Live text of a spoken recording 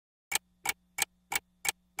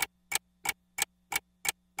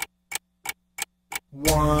1,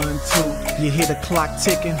 2, you hear the clock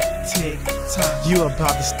ticking, tick tock. You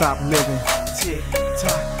about to stop living, tick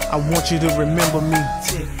tock. I want you to remember me,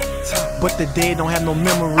 tick tock. But the dead don't have no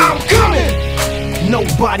memory. I'm coming.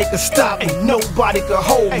 Nobody can stop me, nobody can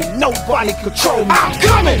hold me, nobody control me. I'm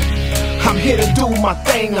coming. I'm here to do my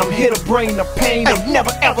thing, I'm here to bring the pain. I'm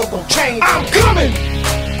never ever gonna change. I'm coming.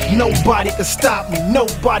 Nobody can stop me,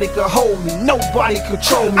 nobody can hold me, nobody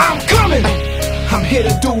control me. I'm coming. I'm here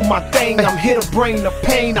to do my thing, I'm here to bring the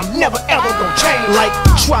pain. I'm never ever gonna change. Like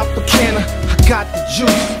Tropicana, I got the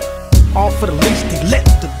juice. All for the least, they let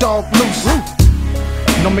the dog loose.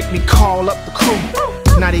 Don't make me call up the crew.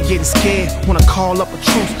 Now they getting scared, wanna call up a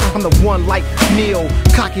truce. I'm the one like Neil,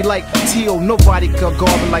 cocky like Teal. Nobody can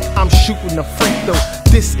guard me like I'm shooting a free throw.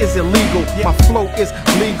 This is illegal, my flow is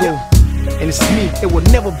legal. And it's me, it will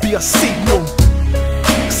never be a sequel.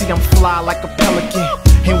 See, I'm fly like a pelican.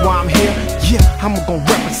 And while I'm here, yeah, I'm gonna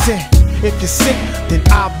represent. If you're sick, then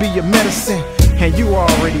I'll be your medicine. And you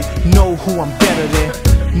already know who I'm better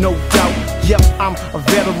than. No doubt, yep, I'm a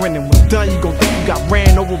veteran. And when done, you gon' think you got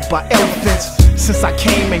ran over by elephants. Since I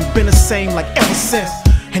came, ain't been the same like ever since.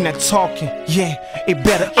 And that talking, yeah, it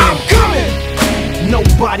better end. I'm coming.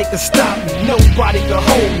 Nobody can stop me, nobody can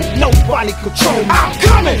hold me, nobody control me. I'm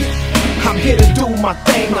coming. I'm here to do my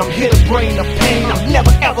thing, I'm here to bring the pain. I'm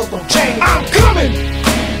never ever gonna change. I'm coming.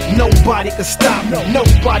 Nobody can stop me,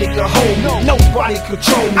 nobody can hold me, nobody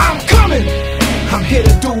control me. I'm coming. I'm here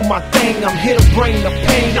to do my thing, I'm here to bring the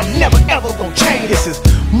pain. I'm never ever gonna change. This is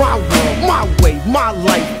my world, my way, my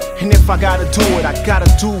life. And if I gotta do it, I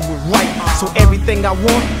gotta do it right. So everything I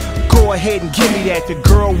want, go ahead and give me that. The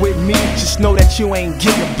girl with me, just know that you ain't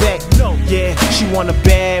getting back. Yeah, she want a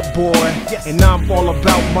bad boy, and I'm all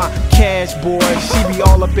about my cash, boy. She be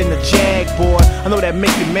all up in the jag, boy. I know that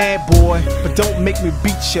make you mad, boy, but don't make me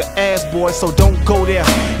beat your ass, boy. So don't go there.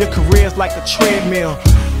 Your career's like a treadmill.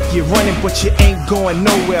 You're running, but you ain't going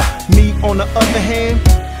nowhere. Me, on the other hand,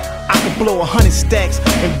 I can blow 100 stacks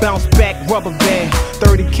and bounce back rubber band.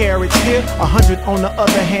 30 carats here, 100 on the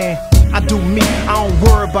other hand. I do me, I don't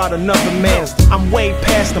worry about another man's. I'm way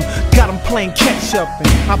past them, got them playing catch up. And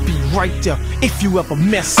I'll be right there if you ever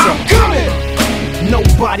mess up. I'm coming.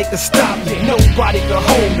 Nobody can stop me, nobody can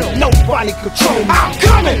hold me, nobody control me. I'm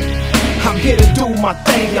coming. I'm here to do my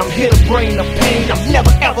thing, I'm here to bring the pain. I'm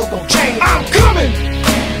never ever gonna change. I'm coming.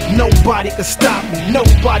 Nobody can stop me,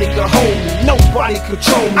 nobody can hold me, nobody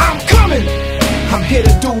control me. I'm coming. I'm here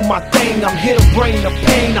to do my thing, I'm here to bring the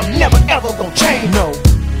pain. I'm never ever gonna change. No,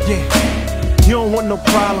 yeah, you don't want no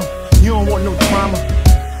problem, you don't want no drama.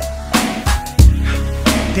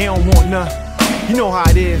 They don't want none, you know how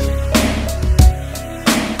it is.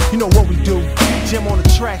 You know what we do, Jim on the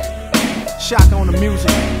track, Shock on the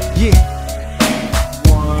music, yeah.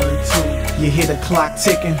 1, 2, you hear the clock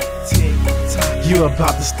ticking, tick tock. You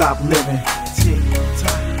about to stop living, tick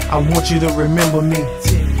tock. I want you to remember me,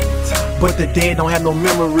 tick tock. But the dead don't have no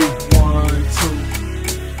memory.